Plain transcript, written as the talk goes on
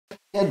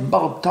Ed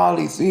Bartal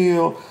is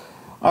here.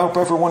 I hope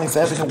everyone is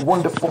having a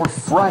wonderful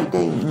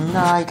Friday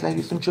night,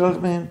 ladies and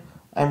gentlemen.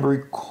 I'm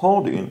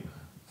recording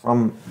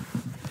from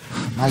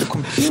my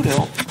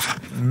computer,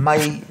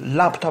 my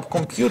laptop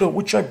computer,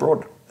 which I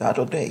brought the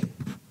other day.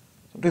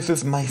 So this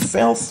is my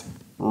first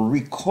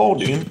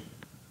recording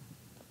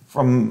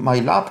from my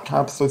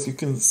laptop, so as you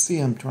can see,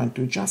 I'm trying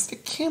to adjust the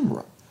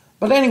camera.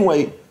 But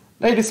anyway,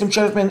 ladies and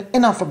gentlemen,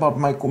 enough about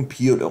my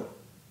computer.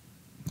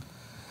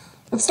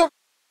 Let's talk about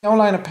the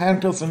Carolina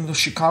Panthers and the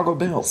Chicago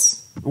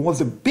Bears. It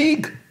was a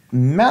big,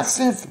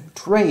 massive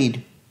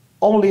trade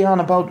only on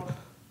about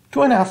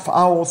 2.5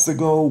 hours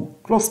ago,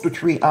 close to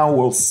 3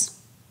 hours,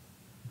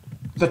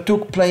 that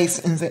took place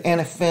in the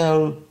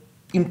NFL,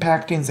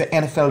 impacting the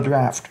NFL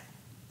draft.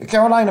 The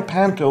Carolina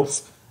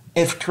Panthers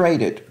have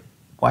traded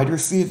wide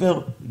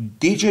receiver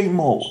DJ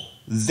Moore,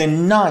 the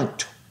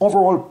 9th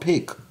overall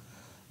pick,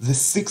 the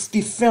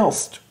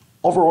 61st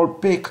overall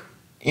pick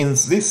in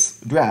this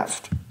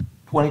draft,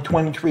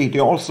 2023. They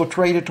also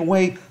traded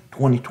away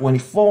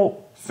 2024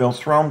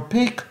 first round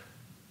pick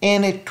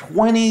and a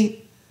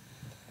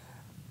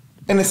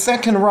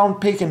second round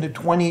pick in the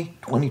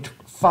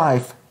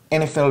 2025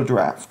 NFL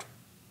draft.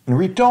 In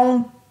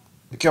return,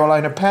 the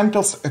Carolina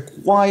Panthers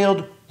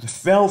acquired the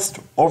first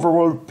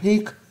overall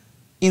pick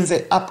in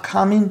the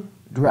upcoming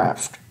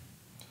draft.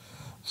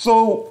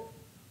 So,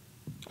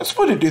 let's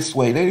put it this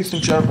way, ladies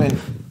and gentlemen.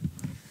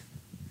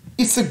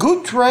 It's a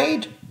good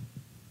trade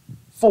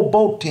for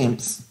both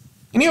teams.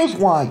 And here's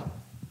why.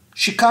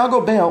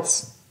 Chicago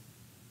Bears,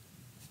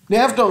 they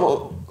have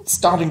the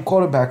starting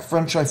quarterback,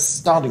 franchise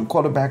starting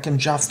quarterback in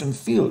Justin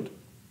Field.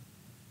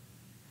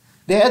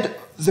 They had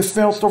the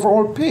first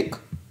overall pick.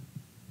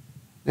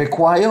 They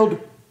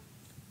acquired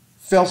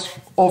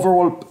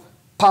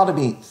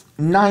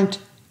ninth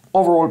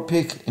overall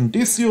pick in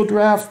this year's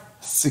draft,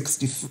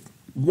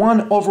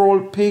 61 overall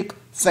pick,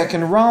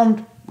 second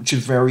round, which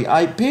is very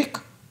high pick,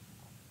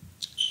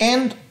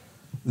 and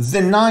the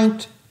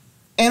 9th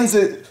and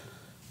the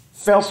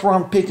first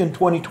round pick in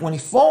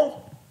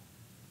 2024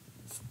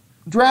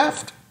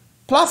 draft,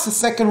 plus a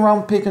second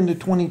round pick in the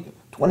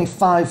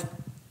 2025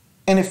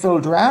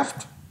 NFL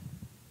draft,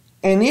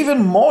 and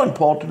even more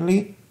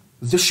importantly,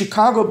 the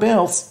Chicago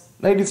Bears,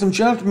 ladies and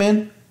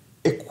gentlemen,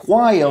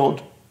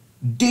 acquired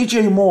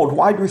DJ Moore,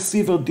 wide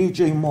receiver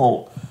DJ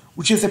Moore,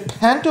 which is a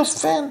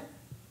Panthers fan.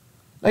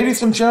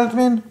 Ladies and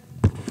gentlemen,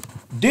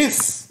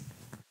 this,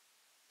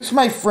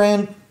 my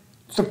friend,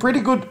 it's a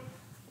pretty good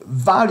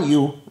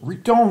value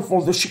return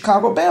for the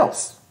Chicago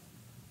Bears.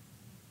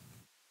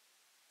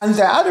 On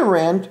the other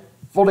end,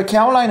 for the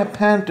Carolina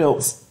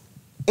Panthers,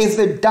 as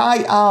a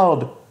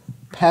die-hard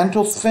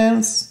Panthers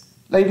fans,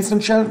 ladies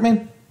and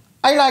gentlemen,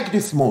 I like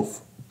this move.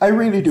 I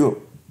really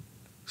do.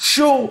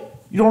 Sure,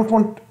 you don't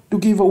want to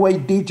give away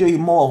DJ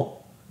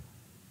Moore,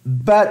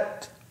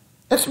 but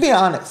let's be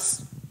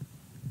honest.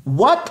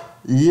 What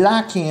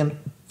lacking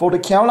for the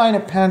Carolina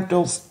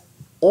Panthers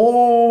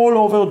all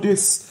over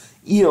these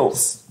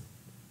years?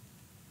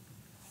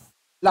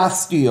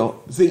 Last year,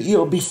 the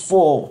year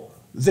before,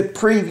 the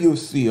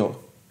previous year.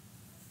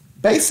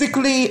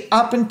 Basically,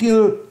 up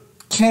until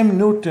Cam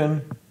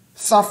Newton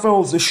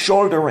suffers a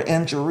shoulder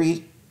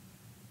injury,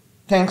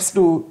 thanks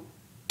to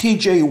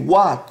TJ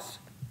Watt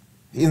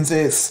in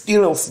the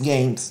Steelers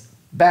games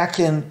back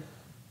in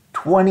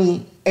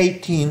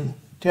 2018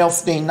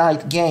 Thursday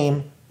night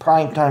game,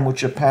 prime time,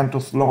 which the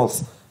Panthers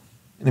lost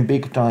in a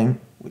big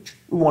time, which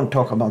we won't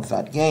talk about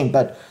that game,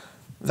 but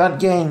that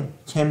game,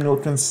 Cam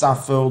Newton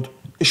suffered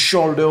a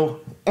shoulder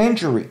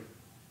injury,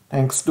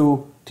 thanks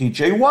to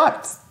TJ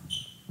Watt.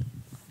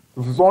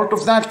 The result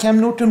of that,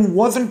 Cam Newton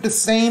wasn't the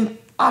same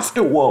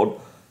afterward.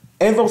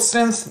 Ever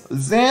since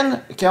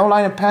then, the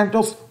Carolina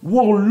Panthers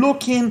were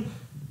looking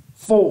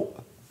for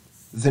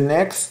the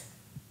next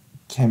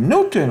Cam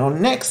Newton or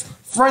next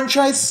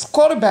franchise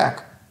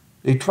quarterback.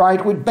 They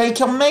tried with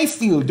Baker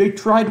Mayfield. They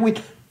tried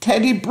with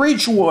Teddy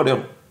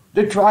Bridgewater.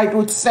 They tried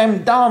with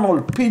Sam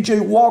Darnold,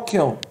 PJ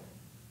Walker.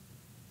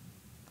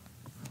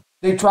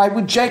 They tried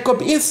with Jacob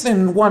Eason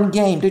in one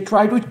game. They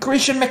tried with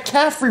Christian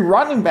McCaffrey,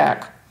 running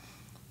back,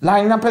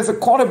 lining up as a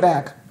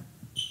quarterback.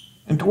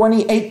 In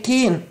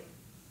 2018,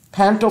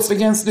 Panthers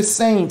against the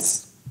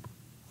Saints.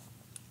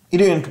 It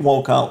didn't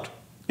work out.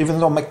 Even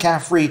though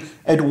McCaffrey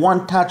had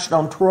one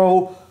touchdown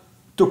throw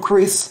to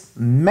Chris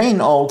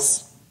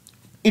Maynolds,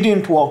 it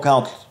didn't work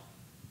out.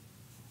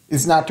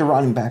 He's not the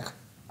running back.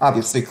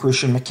 Obviously,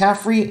 Christian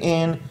McCaffrey,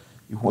 and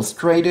he was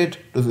traded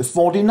to the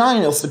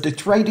 49ers at the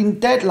trading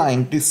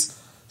deadline this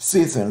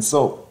season.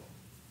 So,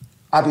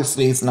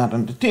 obviously, he's not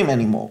on the team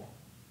anymore.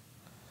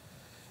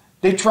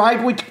 They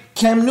tried with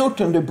Cam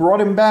Newton. They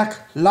brought him back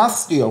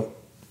last year.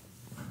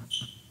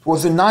 It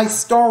was a nice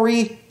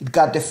story. It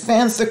got the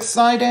fans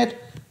excited,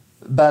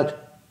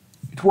 but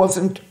it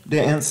wasn't the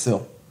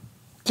answer.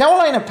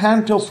 Carolina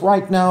Panthers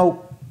right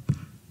now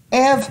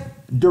have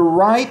the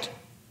right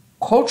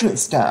coaching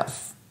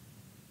staff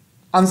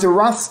on the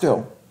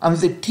roster, on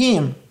the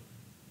team,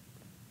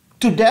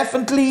 to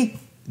definitely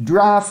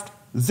draft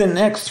the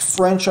next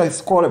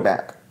franchise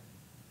quarterback.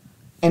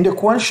 And the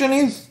question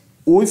is,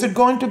 Who is it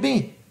going to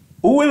be?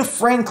 Who will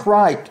Frank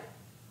Wright,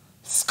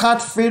 Scott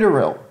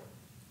Fitterell,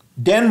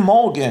 Dan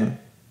Morgan,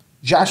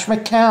 Josh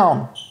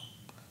McCown,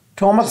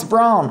 Thomas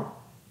Brown?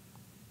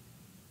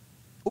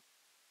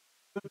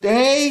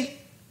 They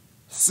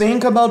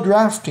think about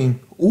drafting.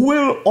 Who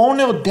will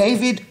owner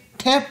David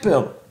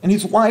Tepper and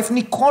his wife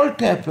Nicole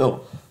Tepper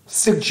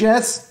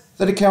suggest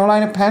that the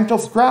Carolina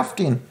Panthers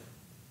drafting?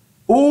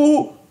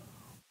 Who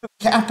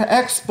cap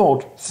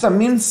expert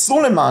Samin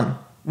Suleiman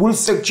will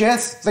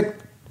suggest that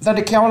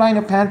the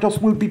Carolina Panthers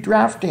will be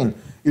drafting?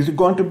 Is it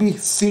going to be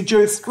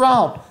CJ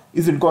Stroud?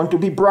 Is it going to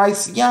be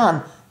Bryce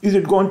Young? Is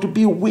it going to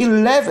be Will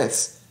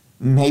Levis?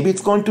 Maybe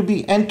it's going to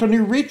be Anthony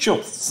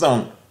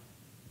Richardson.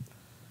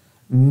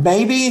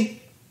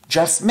 Maybe,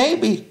 just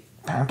maybe,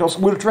 Panthers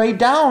will trade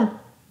down,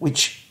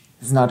 which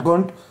is not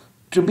going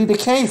to be the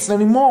case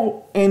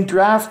anymore, and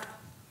draft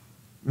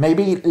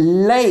maybe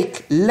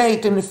late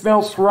in the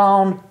first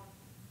round,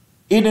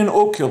 Eden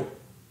O'Kill.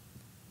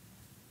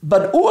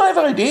 But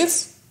whoever it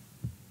is,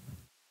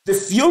 the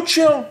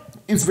future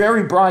is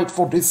very bright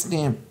for this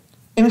team.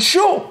 And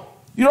sure,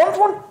 you don't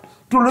want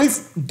to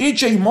lose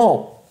DJ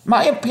Moore.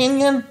 My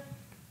opinion,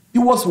 he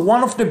was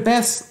one of the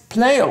best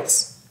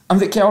players on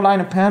the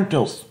Carolina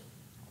Panthers.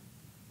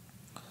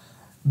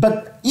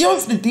 But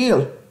here's the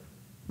deal,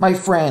 my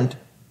friend.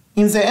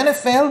 In the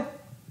NFL,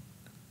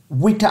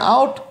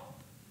 without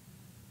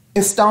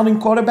a starting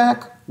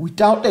quarterback,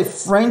 without a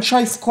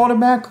franchise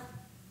quarterback,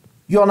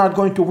 you're not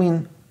going to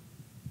win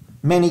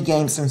many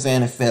games in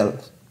the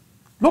NFL.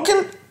 Look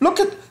at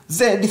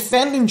the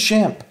defending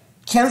champ,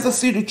 Kansas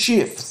City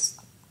Chiefs.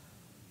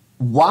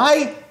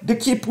 Why they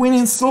keep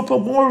winning Super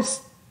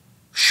Bowls?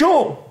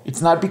 Sure,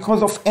 it's not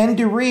because of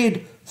Andy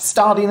Reid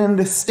starting in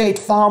the State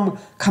Farm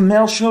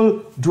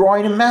commercial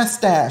drawing a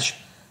mustache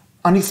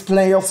on his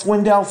players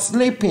when they are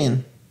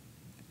sleeping.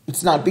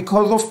 It's not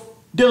because of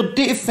their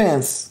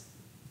defense.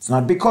 It's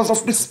not because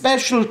of the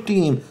special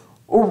team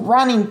or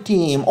running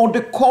team or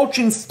the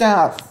coaching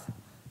staff.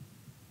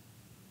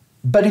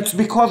 But it's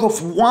because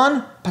of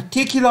one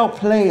particular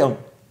player,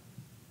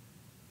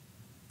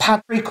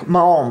 Patrick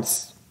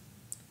Mahomes,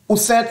 who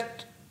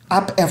set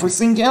up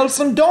everything else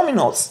on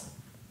dominoes.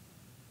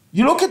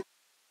 You look at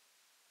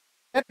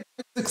the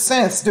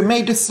success, they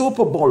made the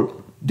Super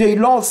Bowl. They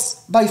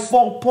lost by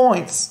 4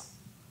 points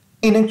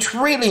in a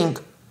thrilling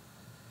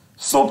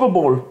Super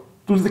Bowl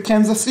to the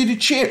Kansas City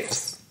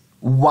Chiefs.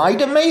 Why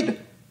they made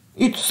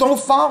it so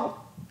far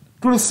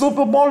to the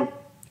Super Bowl?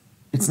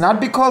 It's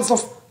not because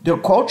of their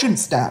coaching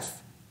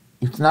staff.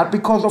 It's not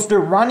because of their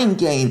running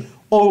game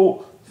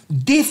or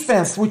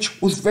defense,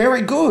 which was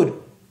very good.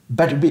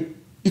 But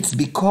it's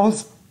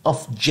because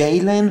of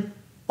Jalen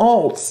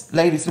Hurts,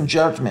 ladies and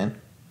gentlemen.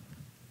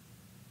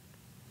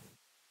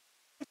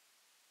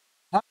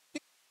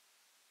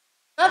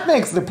 That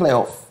makes the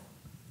playoff.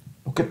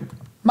 Look at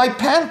my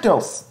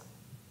Panthers.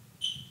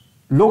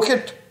 Look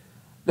at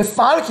the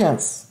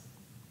Falcons.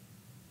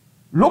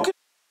 Look at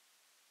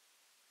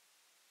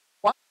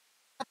what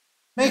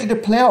made the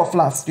playoff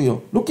last year.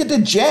 Look at the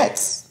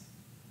Jets.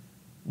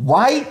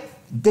 Why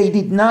they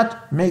did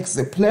not make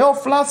the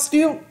playoff last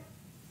year?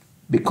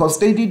 Because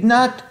they did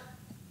not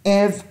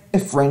have a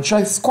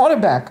franchise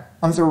quarterback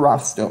on the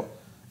roster.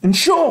 And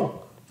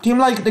sure, a team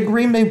like the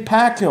Green Bay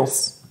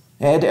Packers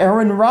had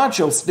Aaron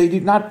Rodgers. They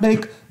did not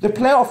make the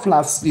playoff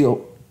last year.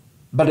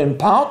 But in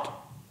part,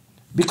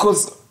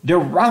 because their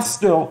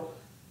roster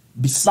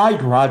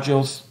beside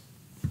Rodgers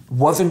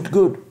wasn't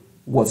good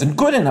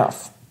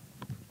enough.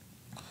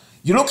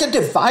 You look at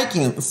the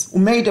Vikings, who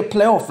made the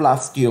playoff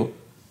last year.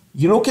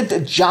 You look at the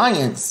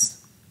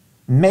Giants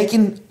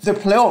making the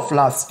playoff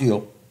last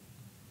year.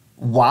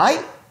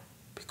 Why?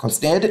 Because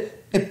they had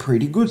a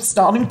pretty good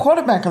starting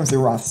quarterback on the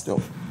roster.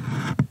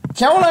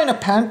 Carolina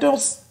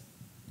Panthers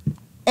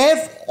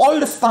have all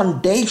the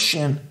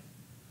foundation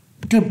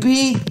to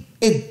be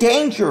a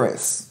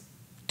dangerous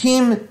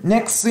team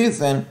next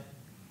season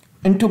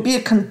and to be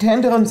a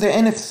contender in the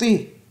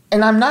NFC.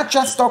 And I'm not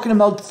just talking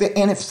about the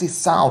NFC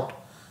South,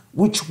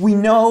 which we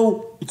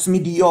know it's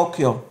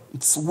mediocre,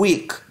 it's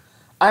weak.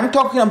 I'm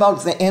talking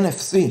about the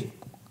NFC.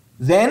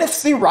 The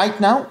NFC right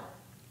now,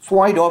 it's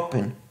wide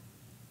open.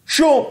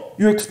 Sure,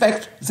 you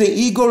expect the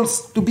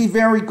Eagles to be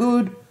very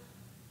good.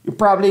 You're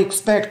probably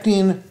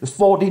expecting the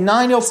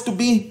 49ers to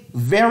be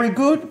very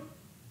good.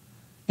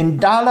 In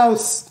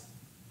Dallas,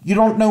 you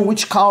don't know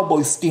which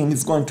Cowboys team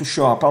is going to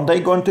show up. Are they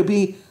going to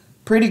be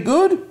pretty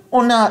good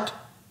or not?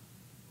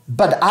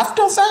 But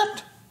after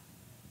that,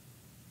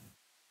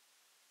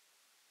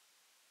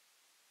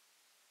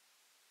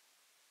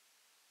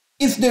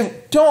 is the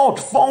third,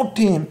 fourth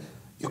team.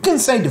 You can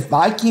say the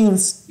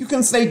Vikings, you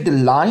can say the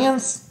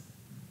Lions.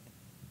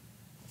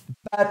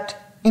 But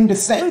in the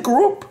same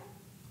group,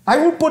 I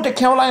will put the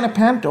Carolina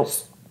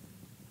Panthers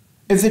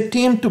as a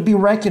team to be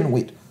reckoned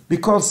with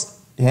because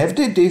they have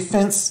the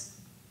defense,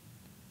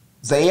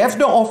 they have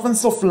the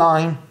offensive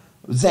line,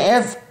 they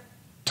have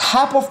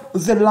top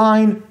of the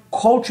line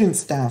coaching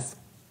staff.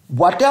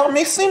 What they are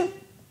missing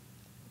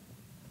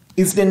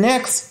is the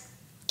next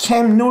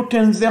Cam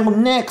Newton, their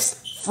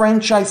next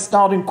franchise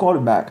starting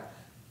quarterback.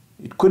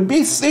 It could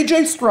be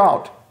C.J.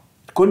 Stroud.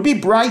 It could be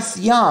Bryce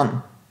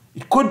Young.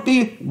 It could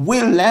be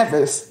Will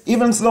Levis,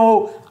 even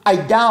though I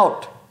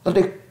doubt that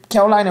the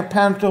Carolina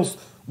Panthers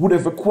would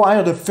have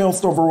acquired the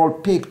first overall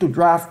pick to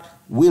draft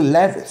Will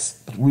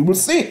Levis. But we will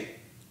see.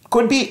 It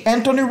could be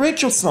Anthony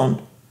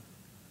Richardson,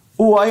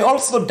 who I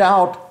also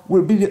doubt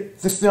will be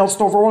the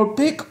first overall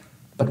pick,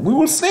 but we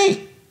will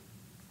see.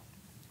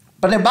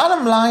 But the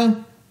bottom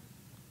line,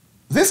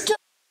 this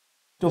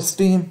Panthers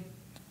team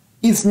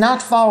is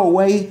not far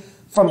away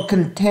from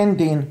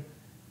contending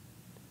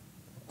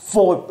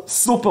for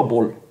Super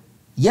Bowl.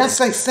 Yes,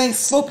 I say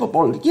Super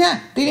Bowl. Yeah,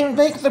 they didn't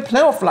make the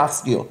playoff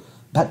last year.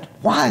 But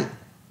why?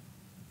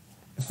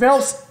 The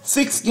first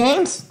 6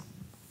 games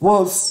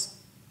was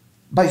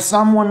by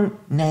someone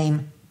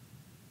named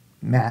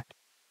Matt.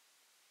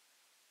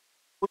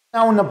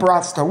 Now in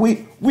Nebraska,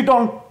 we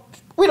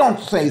don't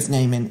say his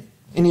name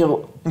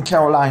in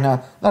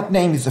Carolina. That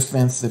name is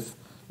offensive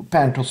to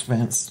Panthers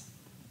fans.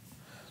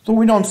 So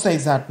we don't say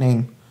that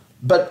name.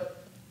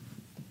 But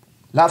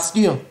last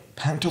year,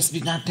 Panthers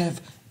did not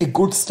have a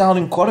good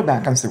starting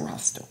quarterback on the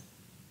roster.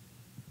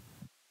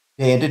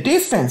 They had a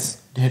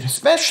defense, they had a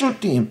special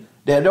team,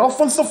 they had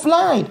offensive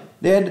line,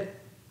 they had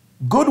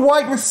good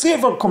wide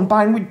receiver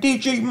combined with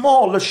DJ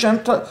Moore,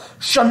 LaShanta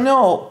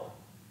Chanel,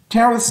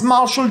 Terrace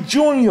Marshall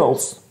Jr.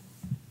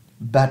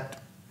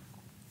 But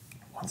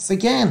once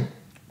again,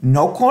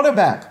 no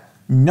quarterback,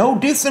 no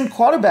decent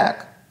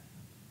quarterback.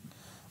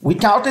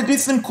 Without a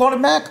decent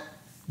quarterback,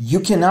 you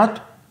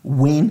cannot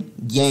win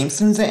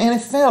games in the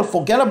NFL.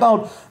 Forget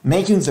about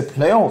making the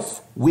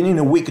playoff, winning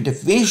a weak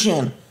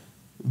division,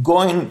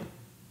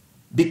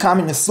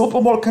 becoming a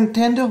Super Bowl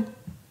contender.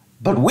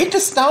 But with a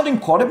starting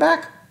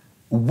quarterback,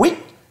 with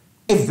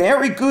a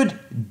very good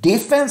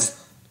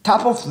defense,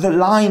 top of the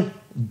line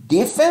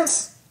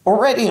defense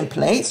already in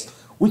place,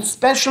 with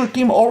special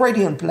team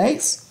already in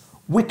place,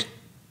 with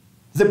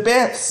the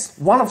best,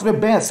 one of the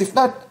best, if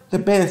not the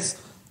best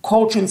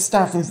coaching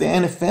staff in the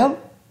NFL,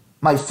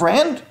 my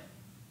friend,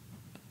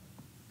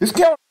 this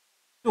Carolina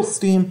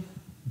team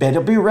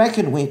better be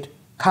reckoned with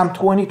come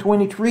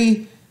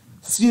 2023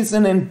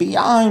 season and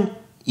beyond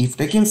if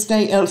they can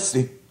stay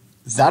healthy.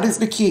 That is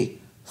the key,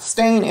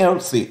 staying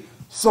healthy.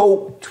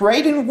 So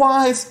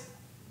trading-wise,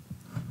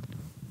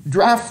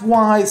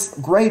 draft-wise,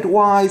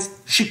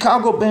 grade-wise,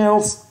 Chicago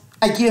Bears,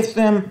 I give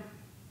them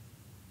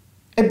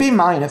a B-.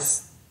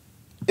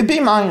 A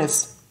B-,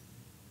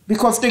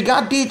 because they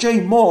got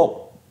DJ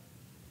Moore.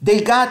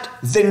 They got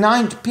the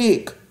 9th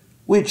pick,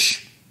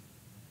 which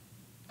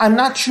I'm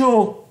not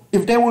sure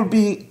if they will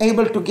be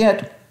able to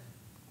get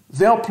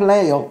their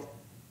player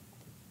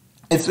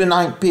as the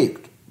 9th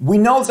pick. We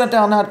know that they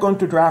are not going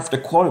to draft a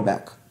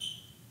quarterback.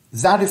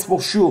 That is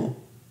for sure.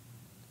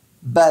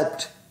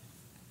 But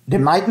they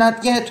might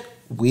not get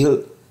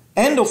Will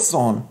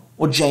Anderson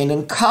or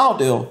Jalen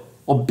Carter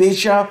or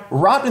Bijan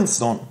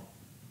Robinson.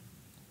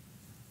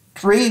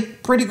 3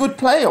 pretty good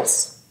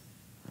players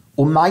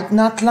who might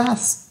not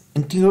last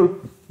until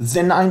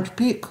the 9th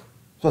pick.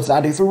 So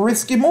that is a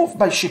risky move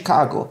by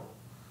Chicago.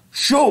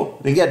 Sure,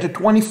 they get the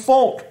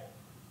 24th,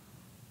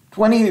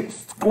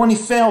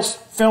 21st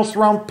first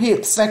round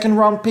pick, 2nd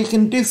round pick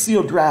in this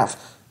year draft,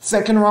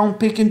 2nd round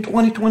pick in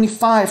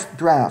 2025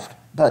 draft.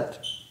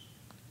 But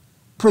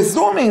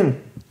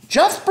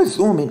just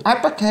presuming,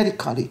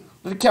 hypothetically,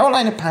 the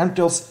Carolina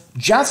Panthers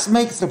just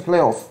make the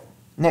playoff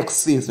next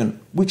season,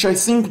 which I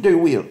think they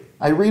will.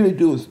 I really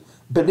do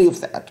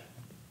believe that.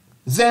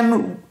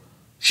 Then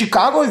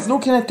Chicago is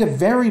looking at a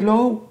very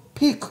low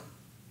pick.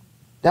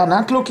 They're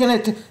not looking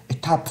at a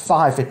top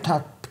 5, a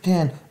top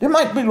 10. They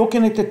might be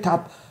looking at the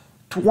top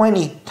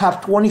 20,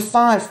 top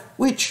 25,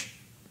 which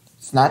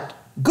is not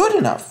good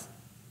enough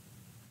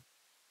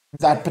in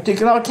that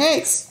particular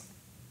case.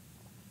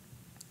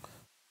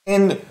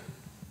 And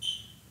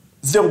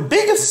the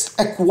biggest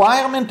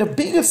acquirement, the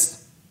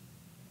biggest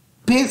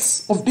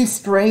piece of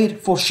this trade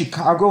for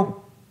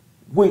Chicago,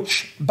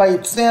 which by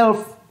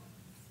itself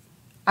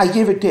I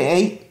give it an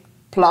A+,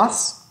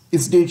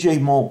 is DJ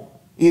Moore.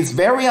 He's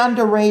very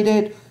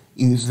underrated,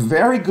 he's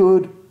very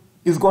good,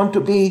 he's going to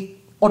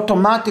be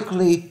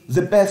automatically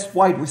the best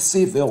wide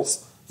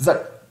receivers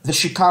that the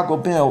Chicago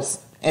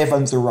Bears have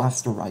on the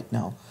roster right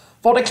now.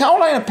 For the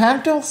Carolina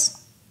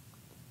Panthers,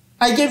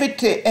 I give it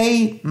to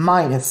A-.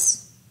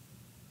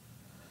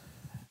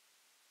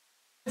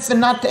 It's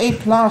not A+,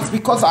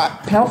 because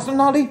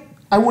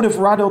I would have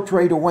rather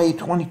trade away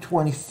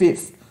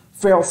 2025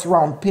 first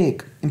round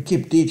pick and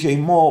keep DJ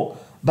Moore.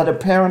 But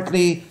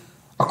apparently,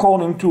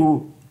 according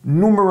to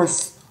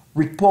numerous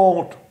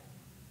reports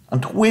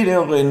on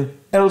Twitter and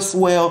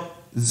elsewhere,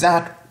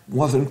 that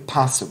wasn't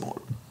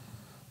possible.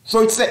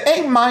 So it's an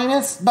A-,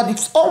 but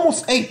it's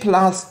almost A+,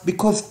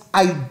 because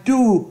I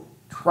do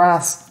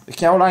trust the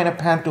Carolina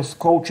Panthers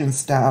coaching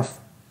staff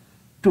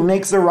to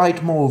make the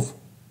right move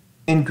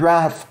and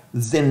draft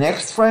the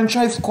next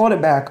franchise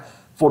quarterback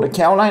for the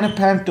Carolina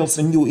Panthers.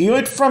 And you hear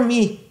it from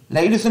me,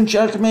 ladies and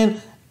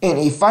gentlemen, and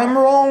if I'm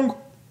wrong,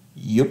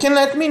 you can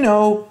let me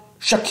know.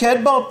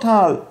 Shaked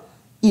Bartal,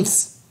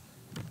 it's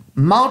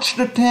March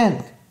the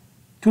 10th.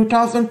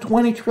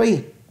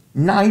 2023,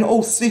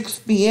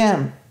 9:06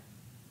 p.m.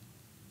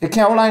 The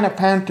Carolina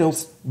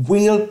Panthers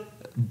will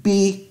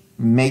be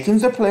making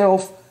the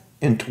playoffs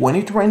in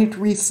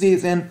 2023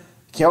 season.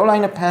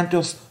 Carolina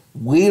Panthers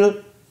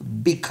will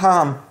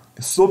become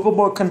a Super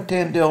Bowl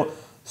contender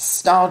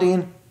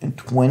starting in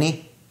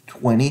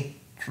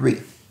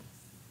 2023.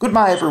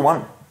 Goodbye,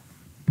 everyone.